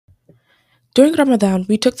During Ramadan,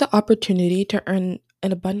 we took the opportunity to earn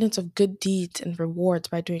an abundance of good deeds and rewards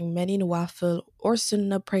by doing many nawafil or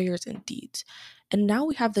sunnah prayers and deeds. And now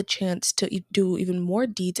we have the chance to do even more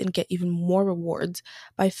deeds and get even more rewards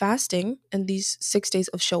by fasting in these 6 days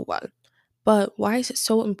of Shawwal. But why is it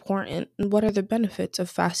so important, and what are the benefits of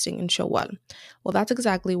fasting in Shawwal? Well, that's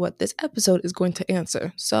exactly what this episode is going to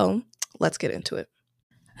answer. So let's get into it.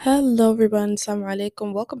 Hello, everyone. Assalamu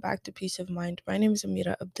alaikum. Welcome back to Peace of Mind. My name is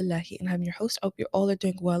Amira Abdullahi, and I'm your host. I hope you all are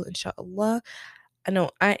doing well, inshallah. I know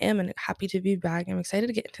I am, and happy to be back. I'm excited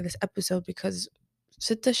to get into this episode because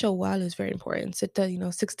Sitta Shawwal is very important.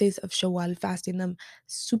 Sitta, 6 days of Shawwal, fasting them,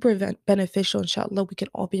 super beneficial, inshallah. We can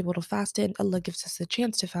all be able to fast it, and Allah gives us a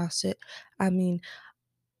chance to fast it. I mean,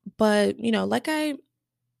 but,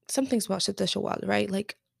 some things about Sitta Shawwal, right?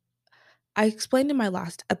 Like, I explained in my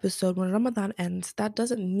last episode, when Ramadan ends, that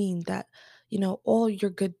doesn't mean that, all your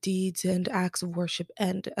good deeds and acts of worship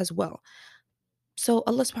end as well. So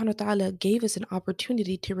Allah subhanahu wa ta'ala gave us an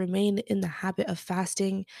opportunity to remain in the habit of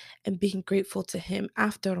fasting and being grateful to him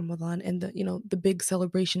after Ramadan and the big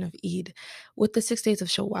celebration of Eid with the 6 days of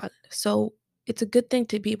Shawwal. So it's a good thing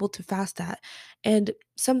to be able to fast that. And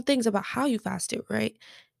some things about how you fast it, right?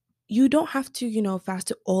 You don't have to,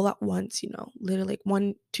 fast it all at once, literally like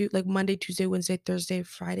one, two, like Monday, Tuesday, Wednesday, Thursday,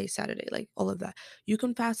 Friday, Saturday, like all of that. You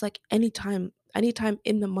can fast like anytime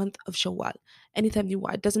in the month of Shawwal, anytime you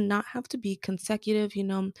want. It does not have to be consecutive,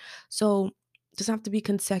 So it doesn't have to be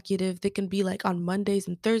consecutive. They can be like on Mondays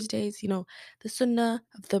and Thursdays, the sunnah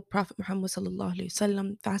of the Prophet Muhammad sallallahu alaihi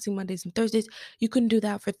wasallam, fasting Mondays and Thursdays. You can do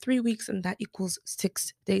that for 3 weeks and that equals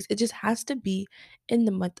 6 days. It just has to be in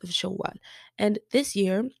the month of Shawwal. And this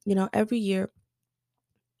year, every year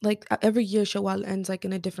Shawwal ends like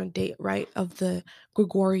in a different date, right? Of the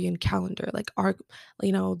Gregorian calendar, like our,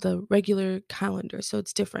 the regular calendar. So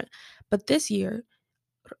it's different. But this year,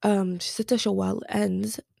 Sitta Shawwal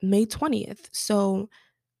ends May 20th. So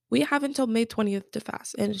we have until May 20th to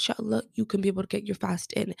fast. And inshallah, you can be able to get your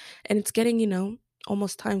fast in. And it's getting,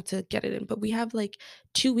 almost time to get it in. But we have like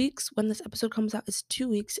 2 weeks when this episode comes out. It's 2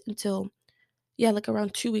 weeks until, yeah, like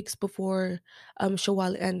around 2 weeks before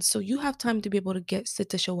Shawwal ends. So you have time to be able to get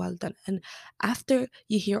Sitta Shawwal done. And after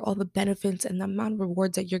you hear all the benefits and the amount of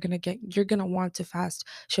rewards that you're gonna get, you're gonna want to fast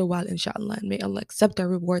Shawwal, inshallah. And may Allah accept our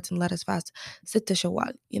rewards and let us fast Sitta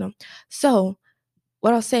Shawwal. So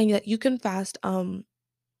what I was saying, that you can fast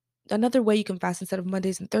another way you can fast instead of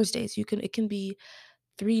Mondays and Thursdays. It can be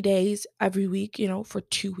 3 days every week, for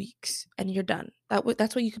 2 weeks, and you're done.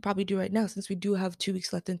 That's what you could probably do right now, since we do have 2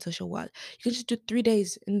 weeks left until Shawwal. You can just do 3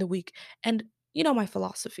 days in the week. And my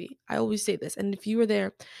philosophy. I always say this, and if you were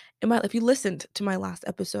there, if you listened to my last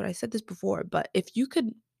episode, I said this before, but if you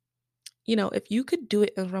could do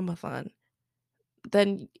it in Ramadan,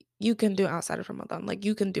 then you can do it outside of Ramadan. Like,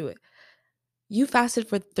 you can do it. You fasted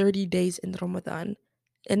for 30 days in Ramadan,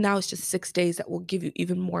 and now it's just 6 days that will give you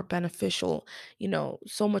even more beneficial,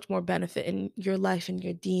 so much more benefit in your life and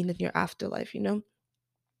your deen and your afterlife.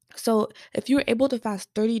 So if you're able to fast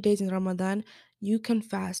 30 days in Ramadan, you can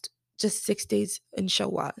fast just 6 days in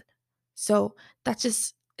Shawwal. So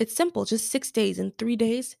it's simple, just 6 days and 3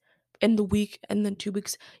 days in the week and then 2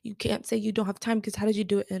 weeks. You can't say you don't have time, because how did you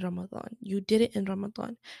do it in Ramadan? You did it in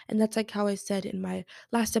Ramadan. And that's like how I said in my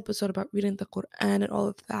last episode about reading the Quran and all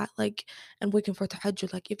of that, like, and waiting for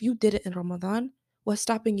tahajjud. Like, if you did it in Ramadan, what's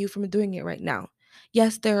stopping you from doing it right now?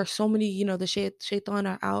 Yes, there are so many, the shaitan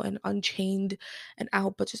are out and unchained and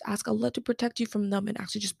out, but just ask Allah to protect you from them and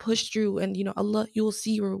actually just push through. And Allah, you will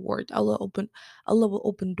see your reward. Allah will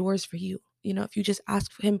open doors for you. If you just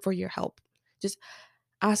ask him for your help, just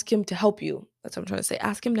ask him to help you. That's what I'm trying to say.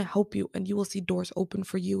 Ask him to help you, and you will see doors open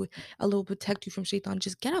for you. Allah will protect you from shaitan.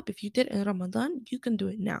 Just get up. If you did it in Ramadan, you can do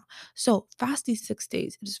it now. So fast these 6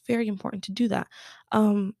 days. It is very important to do that.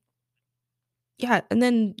 Um, yeah, and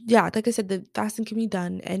then, yeah, like I said, the fasting can be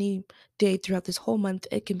done any day throughout this whole month.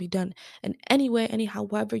 It can be done in any way, any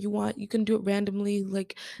however you want. You can do it randomly,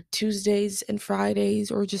 like Tuesdays and Fridays,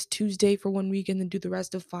 or just Tuesday for 1 week and then do the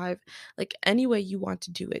rest of 5. Like, any way you want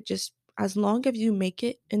to do it, just as long as you make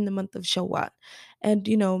it in the month of Shawwal. And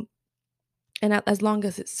as long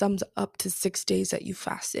as it sums up to 6 days that you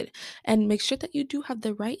fasted. And make sure that you do have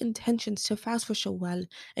the right intentions to fast for Shawwal,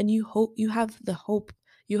 and you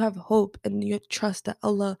have hope and you trust that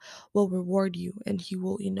Allah will reward you, and he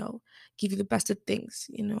will, give you the best of things,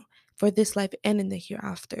 for this life and in the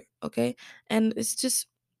hereafter. Okay. And it's just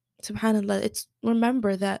Subhanallah, it's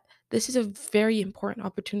remember that this is a very important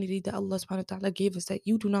opportunity that Allah subhanahu wa ta'ala gave us that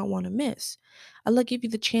you do not want to miss. Allah gave you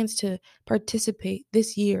the chance to participate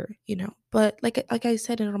this year, But like I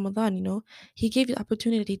said in Ramadan, He gave you the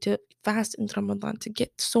opportunity to fast in Ramadan to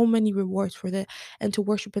get so many rewards for that and to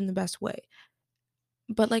worship in the best way.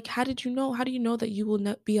 But like, how did you know? How do you know that you will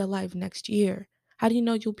not be alive next year? How do you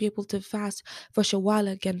know you'll be able to fast for Shawwal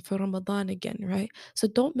again, for Ramadan again, right? So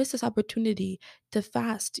don't miss this opportunity to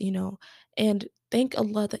fast, and thank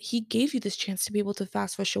Allah that He gave you this chance to be able to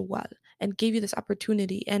fast for Shawwal and gave you this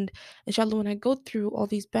opportunity. And inshallah, when I go through all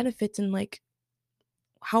these benefits and like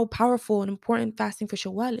how powerful and important fasting for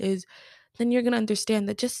Shawwal is, then you're going to understand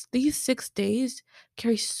that just these 6 days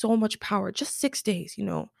carry so much power. Just 6 days,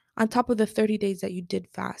 on top of the 30 days that you did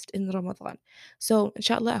fast in Ramadan. So,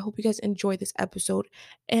 inshallah, I hope you guys enjoy this episode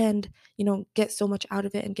and, get so much out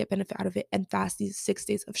of it and get benefit out of it and fast these 6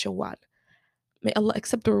 days of Shawwal. May Allah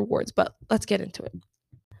accept the rewards, but let's get into it.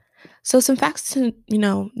 So some facts to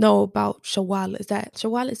know about Shawwal is that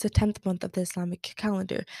Shawwal is the 10th month of the Islamic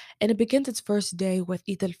calendar, and it begins its first day with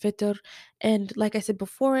Eid al-Fitr, and like I said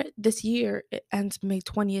before, this year it ends May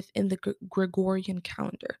 20th in the Gregorian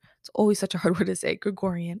calendar. It's always such a hard word to say,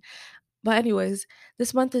 Gregorian. But anyways,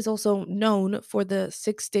 this month is also known for the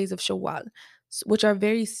 6 days of Shawwal, which are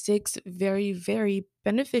six very, very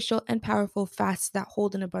beneficial and powerful fasts that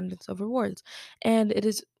hold an abundance of rewards. And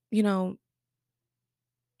you know,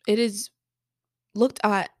 it is looked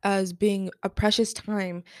at as being a precious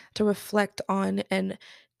time to reflect on and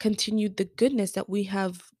continue the goodness that we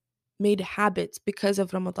have made habits because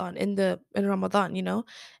of Ramadan in Ramadan,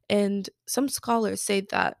 And some scholars say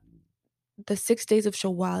that the 6 days of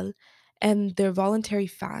Shawwal and their voluntary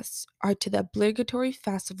fasts are to the obligatory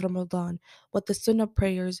fasts of Ramadan, what the Sunnah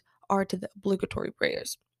prayers are to the obligatory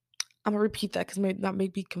prayers. I'm gonna repeat that because that may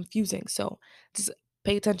be confusing. So just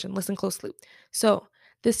pay attention, listen closely. So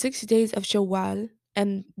the 6 days of Shawwal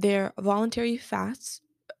and their voluntary fasts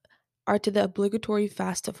are to the obligatory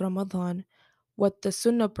fast of Ramadan, what the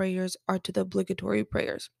Sunnah prayers are to the obligatory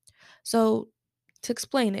prayers. So to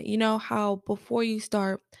explain it, you know how before you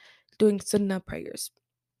start doing Sunnah prayers,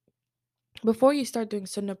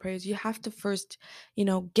 you have to first,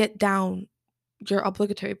 get down your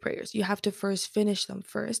obligatory prayers. You have to first finish them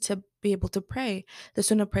first to be able to pray the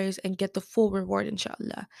sunnah prayers and get the full reward,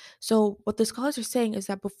 inshallah. So, what the scholars are saying is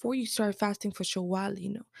that before you start fasting for Shawwal,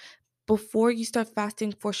 before you start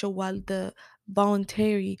fasting for Shawwal, the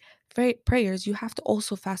voluntary prayers, you have to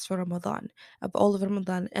also fast for Ramadan, of all of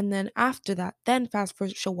Ramadan. And then after that, then fast for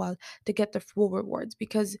Shawwal to get the full rewards.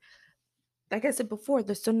 Because, like I said before,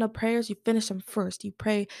 the sunnah prayers, you finish them first. You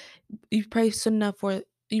pray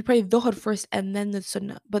dhuhr first and then the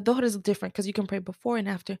sunnah. But dhuhr is different because you can pray before and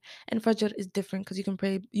after, and fajr is different because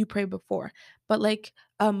you pray before. But like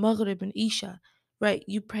maghrib and isha, right?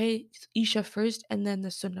 You pray isha first and then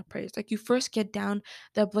the sunnah prayers. Like you first get down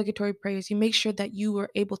the obligatory prayers. You make sure that you are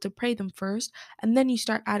able to pray them first, and then you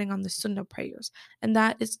start adding on the sunnah prayers. And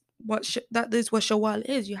that is what Shawwal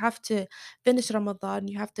is. You have to finish Ramadan.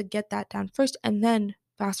 You have to get that down first, and then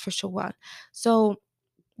fast for Shawwal. So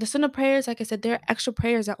the sunnah prayers, like I said, they're extra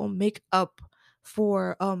prayers that will make up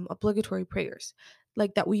for obligatory prayers,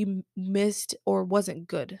 like that we missed or wasn't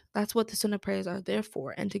good. That's what the sunnah prayers are there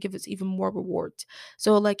for, and to give us even more rewards.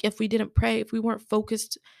 So like if we didn't pray, if we weren't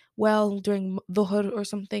focused well during dhuhr or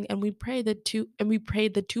something, and we prayed the two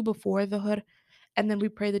before dhuhr, and then we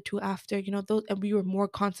pray the two after, those, and we were more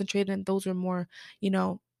concentrated, and those were more, you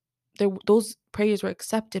know those prayers were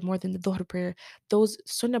accepted more than the dhuhr prayer. Those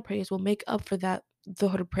sunnah prayers will make up for that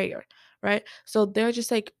dhuhr prayer, right? So they're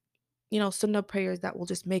just like, sunnah prayers that will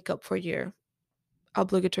just make up for your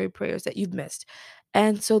obligatory prayers that you've missed.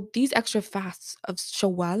 And so these extra fasts of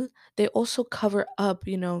Shawwal, they also cover up,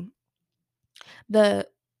 the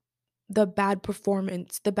the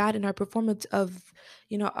bad in our performance of,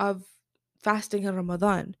 of fasting in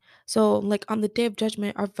Ramadan. So, like on the day of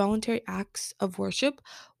judgment, our voluntary acts of worship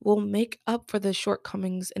will make up for the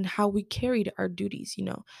shortcomings in how we carried our duties,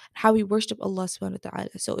 how we worship Allah subhanahu wa ta'ala.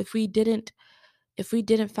 So if we didn't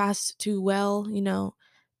fast too well,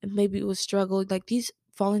 and maybe it was struggle, like these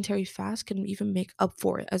voluntary fasts can even make up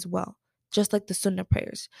for it as well, just like the sunnah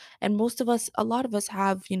prayers. And a lot of us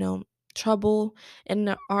have, trouble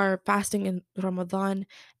in our fasting in Ramadan,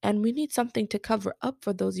 and we need something to cover up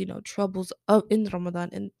for those, troubles of in Ramadan.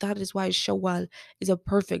 And that is why Shawwal is a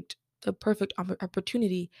perfect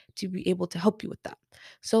opportunity to be able to help you with that.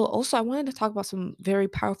 So also I wanted to talk about some very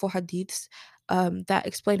powerful hadiths that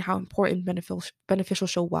explain how important beneficial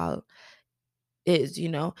Shawwal is,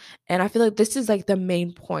 and I feel like this is like the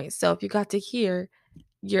main point. So if you got to hear,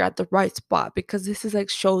 you're at the right spot, because this is like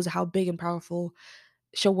shows how big and powerful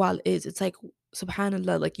Shawwal is. It's like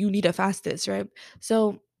subhanallah, like you need to fast this, right?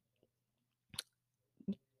 So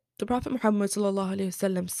the Prophet Muhammad sallallahu alaihi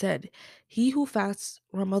wasallam said, "He who fasts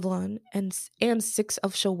Ramadan and 6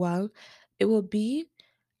 of Shawwal, it will be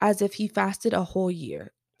as if he fasted a whole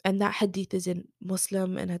year." And that hadith is in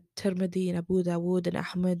Muslim and at Tirmidhi and Abu Dawood and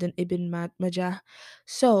Ahmad and Ibn Majah.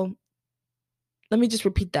 So let me just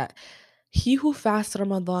repeat that. He who fasts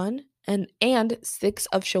Ramadan and 6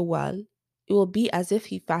 of Shawwal, it will be as if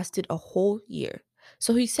he fasted a whole year.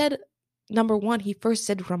 So he said, number one, he first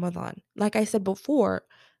said Ramadan. Like I said before,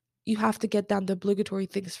 you have to get down the obligatory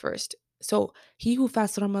things first. So he who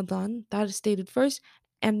fasts Ramadan, that is stated first,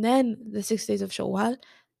 and then the 6 days of Shawwal,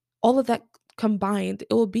 all of that combined,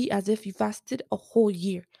 it will be as if you fasted a whole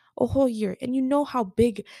year. A whole year. And you know how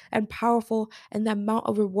big and powerful and the amount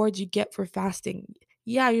of rewards you get for fasting.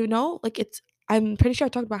 Yeah, like I'm pretty sure I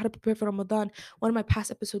talked about how to prepare for Ramadan. One of my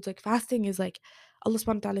past episodes, like fasting is like Allah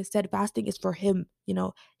subhanahu wa ta'ala said fasting is for him.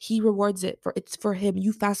 He rewards it's for him.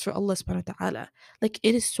 You fast for Allah subhanahu wa ta'ala. Like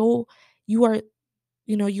it is so you are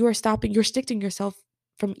you're restricting yourself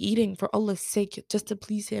from eating for Allah's sake, just to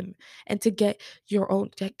please him and to get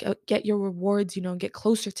get your rewards, and get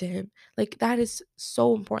closer to him. Like that is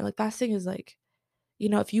so important. Like fasting is like,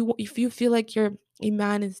 if you feel like your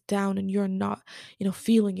iman is down and you're not,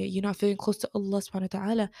 feeling it, you're not feeling close to Allah subhanahu wa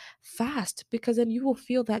ta'ala, fast, because then you will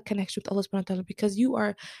feel that connection with Allah subhanahu wa ta'ala, because you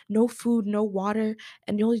are no food, no water,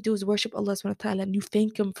 and you only do is worship Allah subhanahu wa ta'ala, and you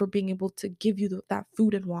thank him for being able to give you that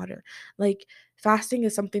food and water. Like fasting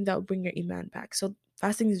is something that will bring your iman back. So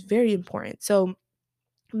fasting is very important. So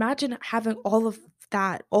imagine having all of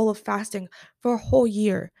that, all of fasting for a whole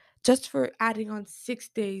year, just for adding on 6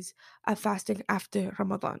 days of fasting after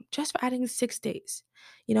Ramadan, just for adding 6 days.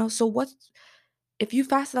 So if you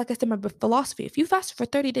fast, like I said, my philosophy, if you fast for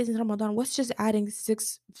 30 days in Ramadan, what's just adding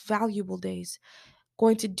 6 valuable days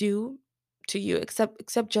going to do to you,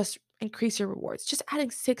 except just increase your rewards? Just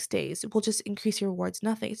adding 6 days will just increase your rewards.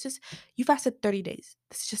 Nothing. It's just you fasted 30 days.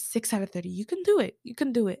 It's just 6 out of 30. You can do it. You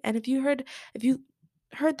can do it. And if you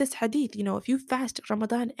heard this hadith, if you fast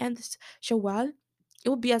Ramadan and this Shawwal, it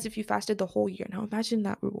will be as if you fasted the whole year. Now imagine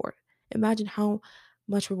that reward. Imagine how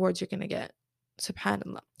much rewards you're gonna get.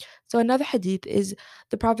 Subhanallah. So another hadith is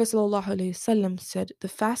the Prophet ﷺ said the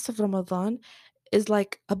fast of Ramadan is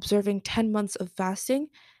like observing 10 months of fasting,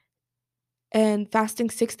 and fasting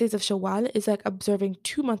 6 days of Shawwal is like observing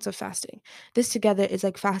 2 months of fasting. This together is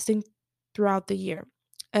like fasting throughout the year.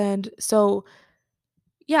 And so,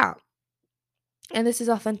 yeah, and this is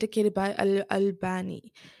authenticated by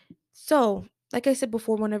Al-Albani. So, like I said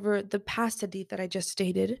before, whenever the past hadith that I just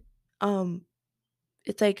stated, um,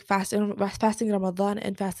 it's like fasting Ramadan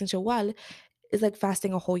and fasting Shawwal is like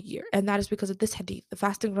fasting a whole year. And that is because of this hadith. The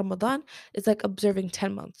fasting Ramadan is like observing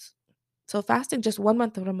 10 months. So fasting just 1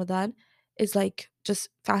 month of Ramadan is like just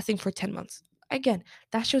fasting for 10 months. Again,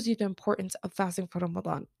 that shows you the importance of fasting for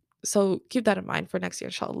Ramadan. So keep that in mind for next year,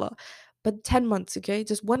 inshallah. But 10 months, okay?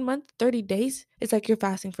 Just 1 month, 30 days, it's like you're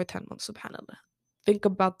fasting for 10 months, subhanAllah. Think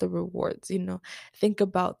about the rewards, Think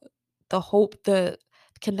about the hope, the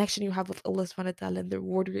connection you have with Allah subhanahu wa ta'ala, and the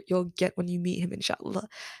reward you'll get when you meet him, inshallah.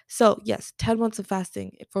 So yes, 10 months of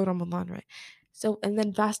fasting for Ramadan, right? So, and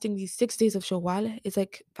then fasting these 6 days of Shawwal is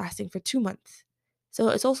like fasting for 2 months. So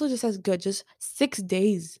it's also just as good. Just 6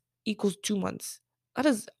 days equals 2 months. That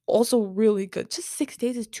is also really good. Just 6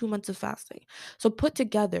 days is 2 months of fasting. So put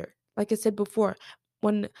together, like I said before,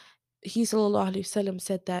 when he sallallahu alaihi wasallam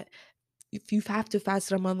said that if you have to fast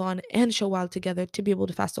Ramadan and Shawwal together to be able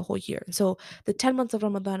to fast a whole year. So the 10 months of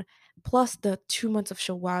Ramadan plus the 2 months of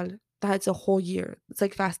Shawwal, that's a whole year. It's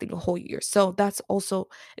like fasting a whole year. So that's also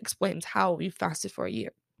explains how you fasted for a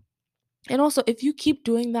year. And also, if you keep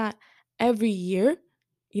doing that every year,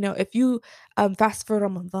 if you fast for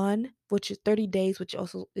Ramadan, which is 30 days, which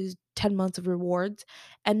also is 10 months of rewards,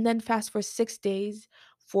 and then fast for 6 days,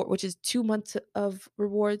 which is 2 months of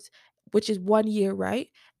rewards, which is 1 year, right?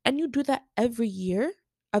 And you do that every year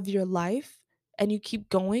of your life and you keep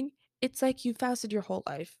going, it's like you fasted your whole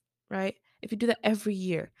life, right? If you do that every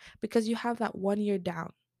year, because you have that 1 year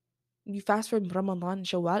down. You fast from Ramadan and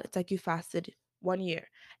Shawwal, it's like you fasted 1 year.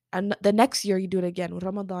 And the next year you do it again.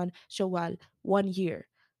 Ramadan, Shawwal, 1 year.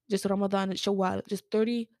 Just Ramadan and Shawwal, just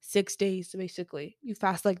 36 days basically. You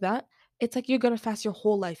fast like that. It's like you're gonna fast your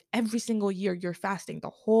whole life. Every single year you're fasting the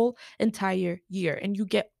whole entire year. And you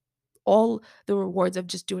get all the rewards of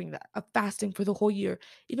just doing that, of fasting for the whole year.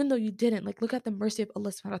 Even though you didn't, like look at the mercy of Allah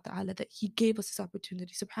subhanahu wa ta'ala that He gave us this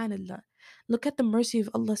opportunity. Subhanallah. Look at the mercy of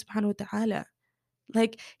Allah subhanahu wa ta'ala.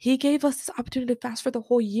 Like he gave us this opportunity to fast for the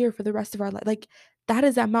whole year for the rest of our life. Like That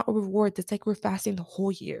is the amount of reward that's like we're fasting the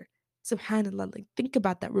whole year. Subhanallah. Like think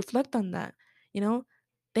about that. Reflect on that. You know?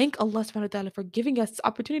 Thank Allah subhanahu wa ta'ala for giving us the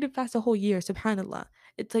opportunity to fast a whole year. Subhanallah.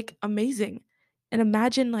 It's like amazing. And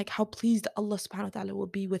imagine like how pleased Allah subhanahu wa ta'ala will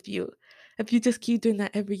be with you if you just keep doing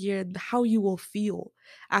that every year and how you will feel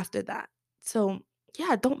after that. So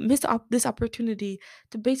yeah, don't miss this opportunity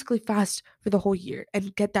to basically fast for the whole year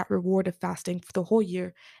and get that reward of fasting for the whole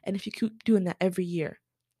year. And if you keep doing that every year,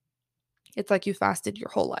 it's like you fasted your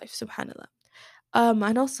whole life, subhanallah.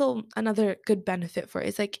 And also another good benefit for it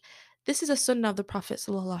is like this is a sunnah of the Prophet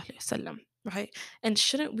sallallahu alaihi wasallam, right? And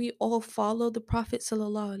shouldn't we all follow the Prophet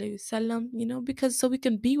sallallahu alaihi wasallam, because so we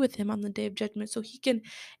can be with him on the day of judgment, so he can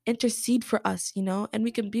intercede for us, and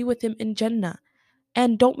we can be with him in Jannah.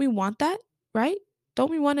 And don't we want that, right? Don't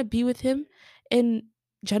we want to be with him in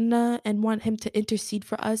Jannah and want him to intercede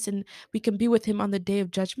for us and we can be with him on the day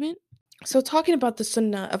of judgment? So talking about the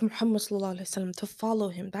sunnah of Muhammad sallallahu alaihi wasallam, to follow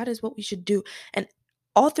him, that is what we should do. And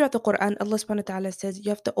all throughout the Quran, Allah subhanahu wa ta'ala says you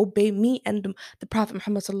have to obey me and the Prophet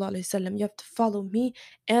Muhammad sallallahu alaihi wasallam. You have to follow me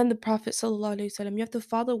and the Prophet sallallahu alaihi wasallam. You have to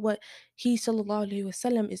follow what he sallallahu alaihi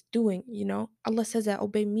wasallam is doing. Allah says that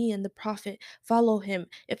obey me and the Prophet, follow him.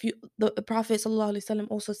 If you the Prophet sallallahu alaihi wasallam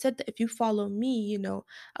also said that if you follow me, Allah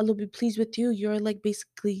will be pleased with you. You're like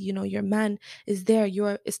basically, your man is there.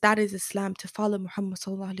 That is Islam, to follow Muhammad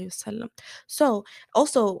sallallahu alaihi wasallam. So,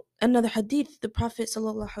 also another hadith, the Prophet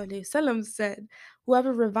sallallahu alaihi wasallam said,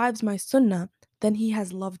 "Whoever revives my sunnah, then he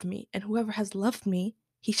has loved me, and whoever has loved me,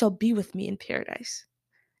 he shall be with me in paradise."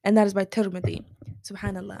 And that is by Tirmidhi.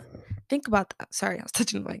 Subhanallah. Think about that. Sorry, I was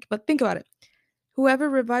touching the mic, but think about it. Whoever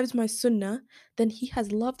revives my sunnah, then he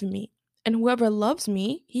has loved me, and whoever loves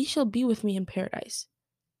me, he shall be with me in paradise.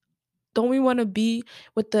 Don't we want to be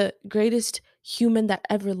with the greatest human that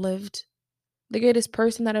ever lived? The greatest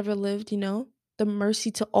person that ever lived, the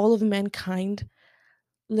mercy to all of mankind,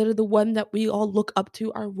 literally the one that we all look up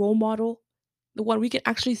to, our role model, the one we can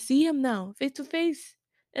actually see him now, face to face,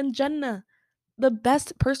 in Jannah, the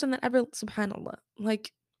best person that ever, subhanAllah.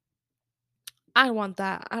 Like, I want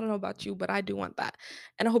that. I don't know about you, but I do want that.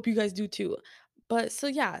 And I hope you guys do too. But so,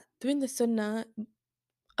 yeah, doing the sunnah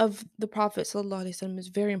of the Prophet sallallahu alaihi wasallam is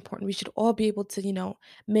very important. We should all be able to,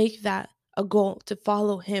 make that a goal to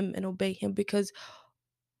follow him and obey him, because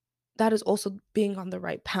that is also being on the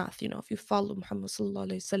right path, if you follow Muhammad sallallahu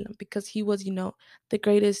alaihi wasallam, because he was, the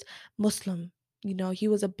greatest Muslim, he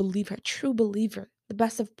was a believer, a true believer, the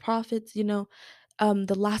best of prophets, the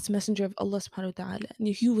last messenger of Allah subhanahu wa ta'ala. And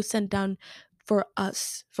he was sent down for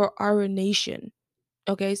us, for our nation.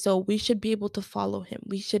 Okay, so we should be able to follow him.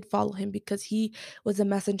 We should follow him because he was a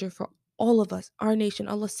messenger for all of us, our nation.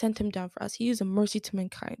 Allah sent him down for us. He is a mercy to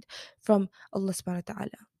mankind from Allah subhanahu wa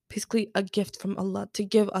ta'ala. Basically, a gift from Allah to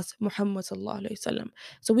give us Muhammad sallallahu alayhi wasallam.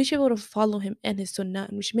 So we should be able to follow him and his sunnah,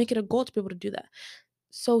 and we should make it a goal to be able to do that.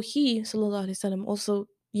 So he, sallallahu alayhi wasallam, also,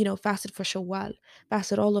 fasted for Shawwal,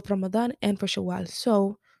 fasted all of Ramadan and for Shawwal.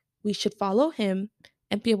 So we should follow him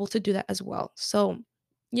and be able to do that as well. So,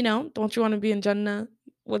 don't you want to be in Jannah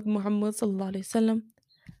with Muhammad sallallahu alayhi wasallam?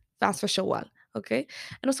 Fast for Shawwal. Okay.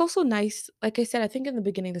 And it's also nice, like I said, I think in the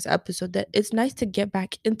beginning of this episode, that it's nice to get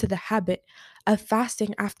back into the habit of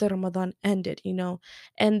fasting after Ramadan ended,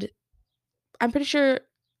 And I'm pretty sure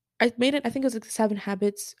I made it, I think it was like 7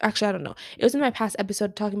 habits. Actually, I don't know. It was in my past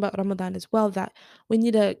episode talking about Ramadan as well, that we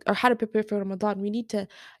need to, or how to prepare for Ramadan. We need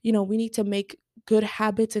to make good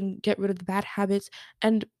habits and get rid of the bad habits.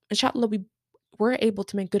 And inshallah, we were able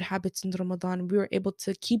to make good habits in Ramadan. We were able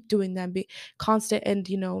to keep doing them, be constant and,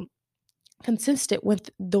 consistent with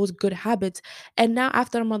those good habits. And now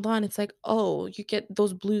after Ramadan, it's like, oh, you get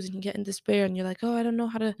those blues and you get in despair and you're like, oh, I don't know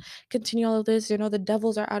how to continue all of this. The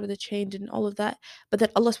devils are out of the chain and all of that. But then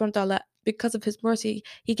Allah subhanahu wa ta'ala, because of his mercy,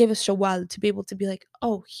 he gave us Shawwal to be able to be like,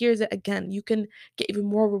 oh, here's it again. You can get even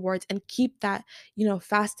more rewards and keep that,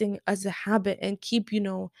 fasting as a habit, and keep,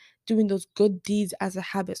 doing those good deeds as a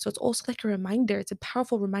habit. So it's also like a reminder. It's a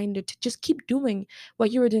powerful reminder to just keep doing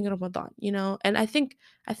what you were doing in Ramadan, And I think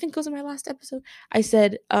it was in my last episode, I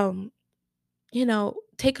said,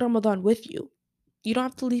 take Ramadan with you. You don't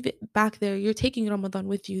have to leave it back there. You're taking Ramadan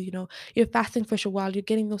with you, You're fasting for Shawwal. You're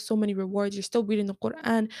getting those so many rewards. You're still reading the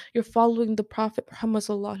Quran. You're following the Prophet Muhammad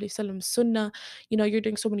sallallahu alaihi wasallam sunnah. You're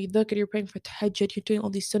doing so many dhikr. You're praying for tahajjud. You're doing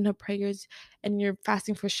all these sunnah prayers, and you're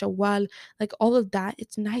fasting for Shawwal. Like all of that,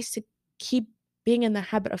 it's nice to keep being in the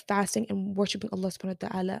habit of fasting and worshiping Allah subhanahu wa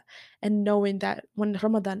ta'ala, and knowing that when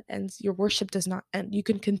Ramadan ends, your worship does not end. You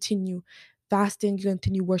can continue fasting, you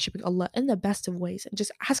continue worshiping Allah in the best of ways, and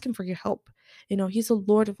just ask him for your help. He's the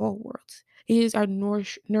Lord of all worlds. He is our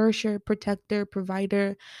nourisher, protector,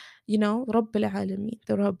 provider, Rabb al Alameen,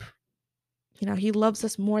 the Rabb. He loves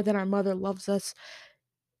us more than our mother loves us.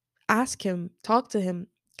 Ask him, talk to him,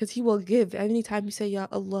 because he will give. Anytime you say, Ya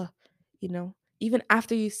Allah, even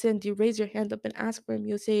after you sinned, you raise your hand up and ask for him.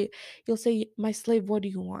 You'll say, My slave, what do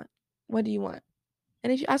you want? What do you want?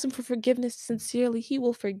 And if you ask him for forgiveness sincerely, he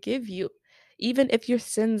will forgive you. Even if your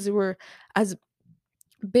sins were as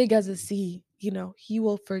big as a sea, he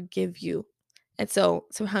will forgive you. And so,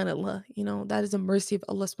 subhanAllah, that is a mercy of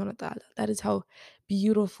Allah subhanahu wa ta'ala. That is how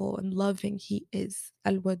beautiful and loving He is.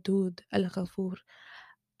 Al Wadud, Al Ghafur.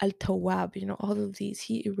 Al Tawwab, all of these.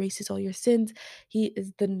 He erases all your sins. He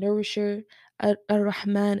is the nourisher, Ar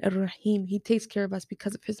Rahman, Ar Rahim. He takes care of us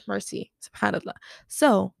because of His mercy, subhanAllah.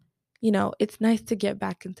 So, it's nice to get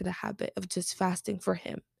back into the habit of just fasting for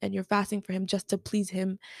Him. And you're fasting for Him just to please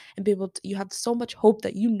Him and be able to, you have so much hope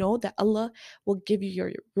that you know that Allah will give you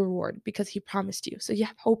your reward because He promised you. So you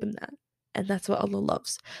have hope in that. And that's what Allah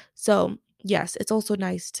loves. So, yes, it's also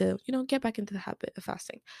nice to, get back into the habit of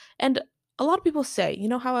fasting. And a lot of people say,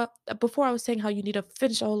 how before I was saying how you need to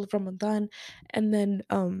finish all of Ramadan and then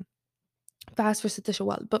fast for Sitta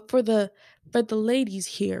Shawwal. But for the ladies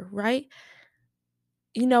here, right?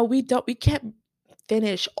 We can't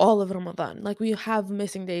finish all of Ramadan. Like we have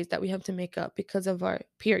missing days that we have to make up because of our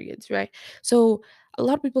periods, right? So a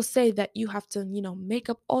lot of people say that you have to, make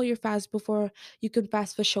up all your fasts before you can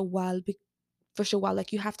fast for Shawwal. For Shawwal,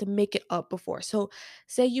 like you have to make it up before. So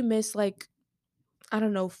say you miss like, I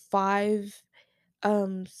don't know, 7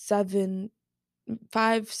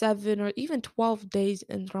 5, 7, or even 12 days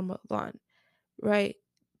in Ramadan, right?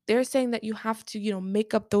 They're saying that you have to,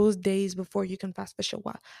 make up those days before you can fast for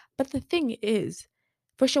Shawwal. But the thing is,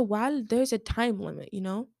 for Shawwal, there's a time limit.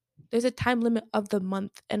 There's a time limit of the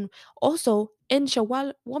month. And also in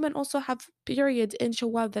Shawwal, women also have periods in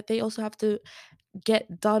Shawwal that they also have to get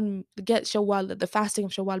Shawwal, the fasting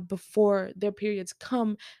of Shawwal before their periods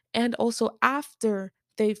come. And also after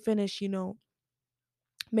they finish,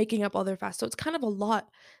 making up all their fasts. So it's kind of a lot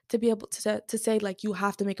to be able to say like you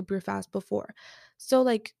have to make up your fast before. So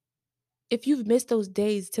like if you've missed those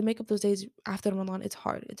days, to make up those days after Ramadan, it's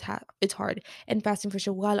hard. It's hard. And fasting for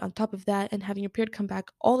Shawwal on top of that and having your period come back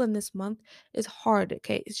all in this month is hard.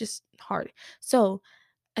 Okay, it's just hard. So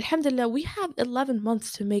Alhamdulillah, we have 11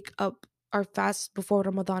 months to make up our fast before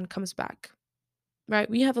Ramadan comes back, right?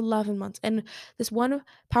 We have 11 months. And this one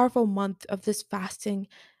powerful month of this fasting,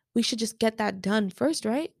 we should just get that done first,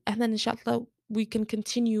 right? And then inshallah, we can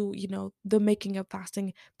continue, the making of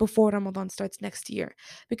fasting before Ramadan starts next year.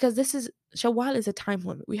 Because Shawwal is a time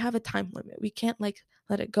limit. We have a time limit. We can't like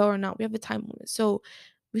let it go or not. We have a time limit. So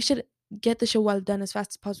we should get the Shawwal done as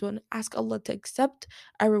fast as possible and ask Allah to accept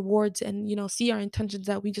our rewards and, see our intentions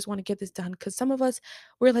that we just want to get this done. Because some of us,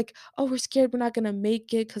 we're like, oh, we're scared we're not gonna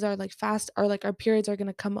make it because our periods are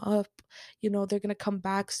gonna come up, they're gonna come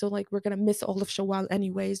back. So like we're gonna miss all of Shawwal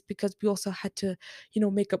anyways because we also had to,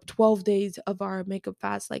 make up 12 days of our makeup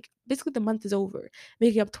fast. Like basically the month is over.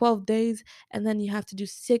 Making up 12 days and then you have to do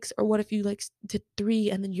six, or what if you like did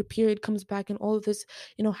three and then your period comes back and all of this,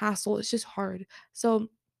 hassle. It's just hard. So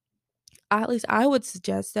at least I would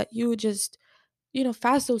suggest that you would just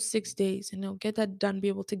fast those 6 days, get that done, be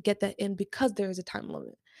able to get that in because there is a time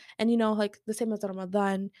limit. And, like the same as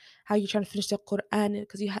Ramadan, how you're trying to finish the Quran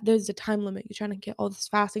because there's a time limit. You're trying to get all this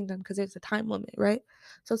fasting done because there's a time limit, right?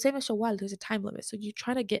 So same as Shawwal, there's a time limit. So you're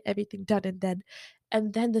trying to get everything done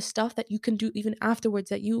and then the stuff that you can do even afterwards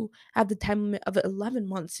that you have the time limit of 11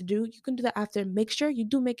 months to do, you can do that after. Make sure you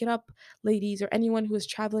do make it up, ladies, or anyone who is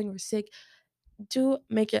traveling or sick. Do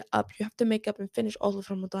make it up. You have to make up and finish all of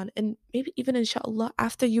Ramadan. And maybe even inshallah,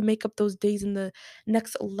 after you make up those days in the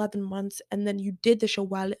next 11 months and then you did the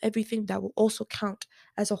Shawwal, everything that will also count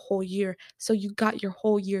as a whole year. So you got your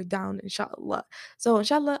whole year down, inshallah. So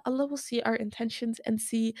inshallah, Allah will see our intentions and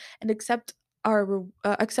see and accept our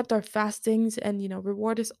fastings and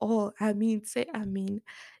reward us all. Ameen. Say Ameen.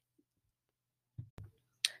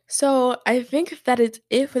 So I think that is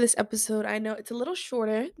it for this episode. I know it's a little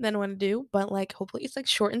shorter than I want to do, but like hopefully it's like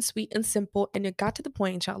short and sweet and simple, and it got to the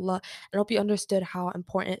point, inshallah. And I hope you understood how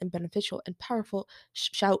important and beneficial and powerful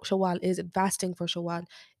Shawwal is, and fasting for Shawwal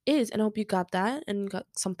is. And I hope you got that and got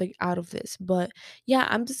something out of this. But yeah,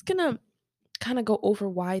 I'm just gonna kind of go over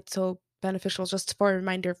why it's so beneficial, just for a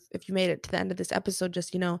reminder, if you made it to the end of this episode,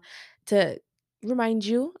 just to remind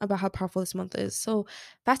you about how powerful this month is. So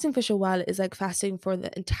fasting for Shawwal is like fasting for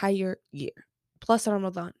the entire year plus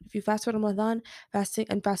Ramadan. If you fast for Ramadan, fasting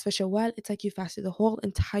and fast for Shawwal, it's like you fasted the whole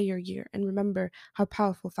entire year. And remember how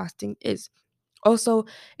powerful fasting is. Also,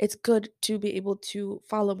 it's good to be able to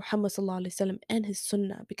follow Muhammad sallallahu alaihi wasallam and his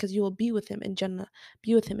sunnah, because you will be with him in Jannah,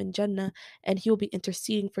 and he will be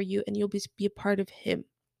interceding for you, and you'll be a part of him.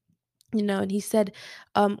 And he said,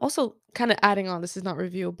 also kind of adding on, this is not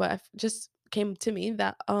review, but just came to me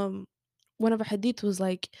that one of our hadith was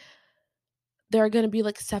like there are going to be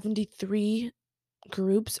like 73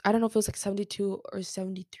 groups. I don't know if it was like 72 or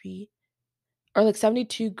 73, or like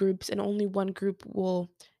 72 groups, and only one group will,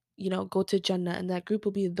 go to Jannah, and that group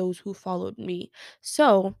will be those who followed me.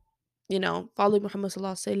 So, follow Muhammad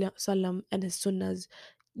Sallallahu Alaihi Wasallam and his sunnahs,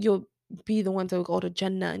 you'll be the ones that will go to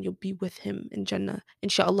Jannah, and you'll be with him in Jannah.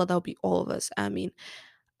 Inshallah, that'll be all of us. I mean,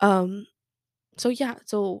 um, so yeah,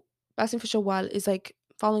 so fasting for Shawwal is like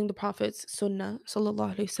following the Prophet's sunnah,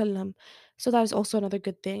 sallallahu alaihi wasallam. So that is also another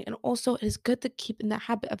good thing, and also it is good to keep in that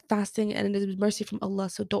habit of fasting, and it is mercy from Allah.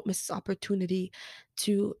 So don't miss this opportunity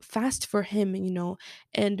to fast for Him,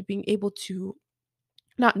 and being able to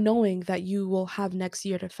not knowing that you will have next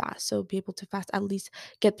year to fast. So be able to fast, at least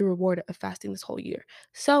get the reward of fasting this whole year.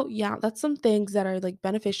 So yeah, that's some things that are like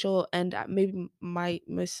beneficial, and maybe might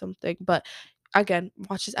miss something, but again,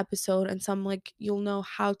 watch this episode and some like you'll know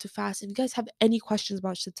how to fast. If you guys have any questions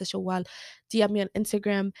about Sitta Shawwal, DM me on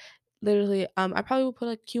Instagram. Literally, I probably will put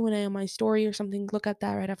like Q&A on my story or something. Look at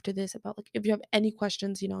that right after this about like if you have any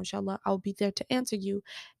questions, inshallah, I'll be there to answer you.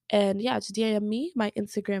 And yeah, just DM me. My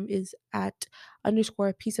Instagram is at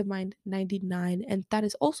underscore peace of mind 99. And that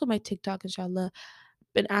is also my TikTok, inshallah.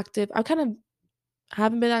 Been active. I kind of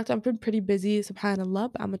haven't been active. I've been pretty busy,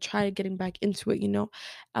 subhanAllah, but I'm gonna try getting back into it.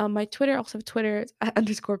 My Twitter, also have Twitter, it's at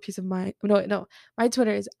underscore peace of mind. No, wait, no. My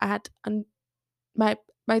Twitter is at my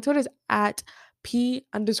my Twitter is at P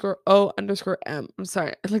underscore O underscore M. I'm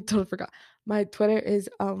sorry, I like totally forgot. My Twitter is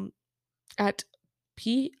at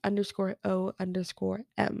P underscore O underscore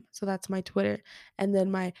M. So that's my Twitter. And then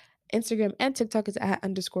my Instagram and TikTok is at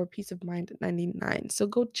underscore peace of mind 99. So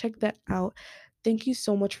go check that out. Thank you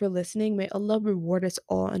so much for listening. May Allah reward us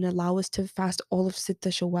all and allow us to fast all of Sitta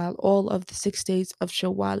Shawwal, all of the 6 days of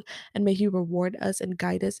Shawwal, and may He reward us and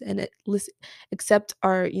guide us and accept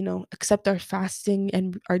accept our fasting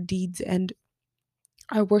and our deeds and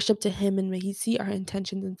our worship to Him, and may He see our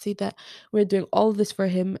intentions and see that we're doing all of this for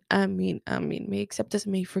Him. Ameen, Ameen. May He accept us,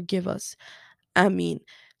 may He forgive us. Ameen.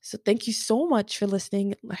 So thank you so much for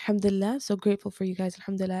listening. Alhamdulillah. So grateful for you guys.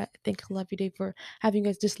 Alhamdulillah. Thank Allah every day for having you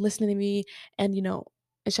guys just listening to me. And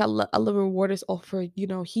inshallah, Allah reward us all for,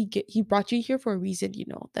 He brought you here for a reason,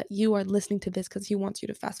 that you are listening to this because He wants you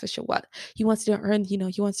to fast for Shawwal. He wants you to earn, He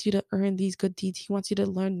wants you to earn these good deeds. He wants you to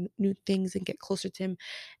learn new things and get closer to Him.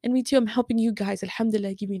 And me too, I'm helping you guys.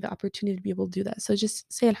 Alhamdulillah, give me the opportunity to be able to do that. So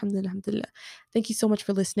just say Alhamdulillah, Alhamdulillah. Thank you so much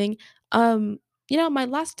for listening. My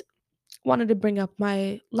last wanted to bring up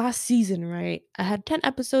my last season, right? I had 10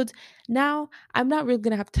 episodes. Now, I'm not really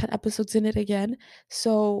going to have 10 episodes in it again.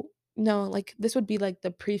 So, no, like this would be like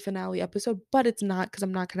the pre-finale episode, but it's not because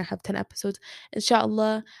I'm not going to have 10 episodes.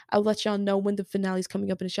 Inshallah, I'll let y'all know when the finale is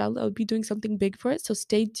coming up. And inshallah, I'll be doing something big for it. So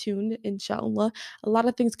stay tuned, inshallah. A lot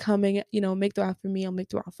of things coming, make dua for me. I'll make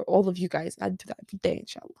dua for all of you guys. I do that every day,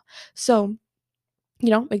 inshallah. So,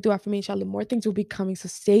 make dua for me, inshallah. More things will be coming, so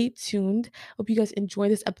stay tuned. Hope you guys enjoy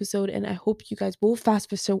this episode, and I hope you guys will fast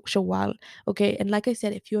for Shawwal, okay? And like I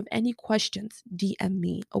said, if you have any questions, DM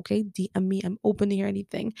me, okay? DM me. I'm open to hear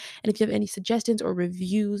anything. And if you have any suggestions or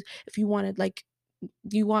reviews, if you wanted, like,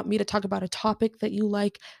 you want me to talk about a topic that you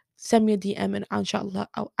like, send me a DM, and inshallah,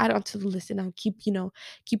 I'll add it onto the list, and I'll keep you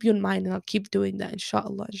in mind, and I'll keep doing that,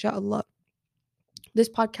 inshallah, inshallah. This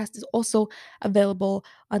podcast is also available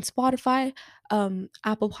on Spotify,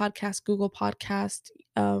 Apple Podcast, Google Podcast.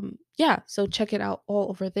 Yeah, so check it out all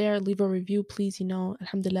over there. Leave a review, please.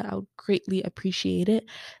 Alhamdulillah, I would greatly appreciate it.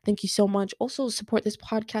 Thank you so much. Also, support this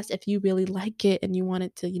podcast if you really like it and you want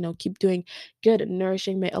it to, keep doing good and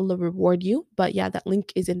nourishing. May Allah reward you. But yeah, that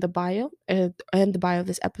link is in the bio and the bio of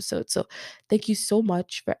this episode. So thank you so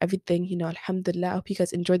much for everything. Alhamdulillah. I hope you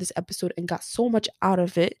guys enjoyed this episode and got so much out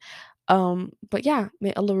of it. But yeah,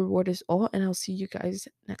 may Allah reward us all, and I'll see you guys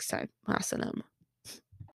next time. Ma'asalam.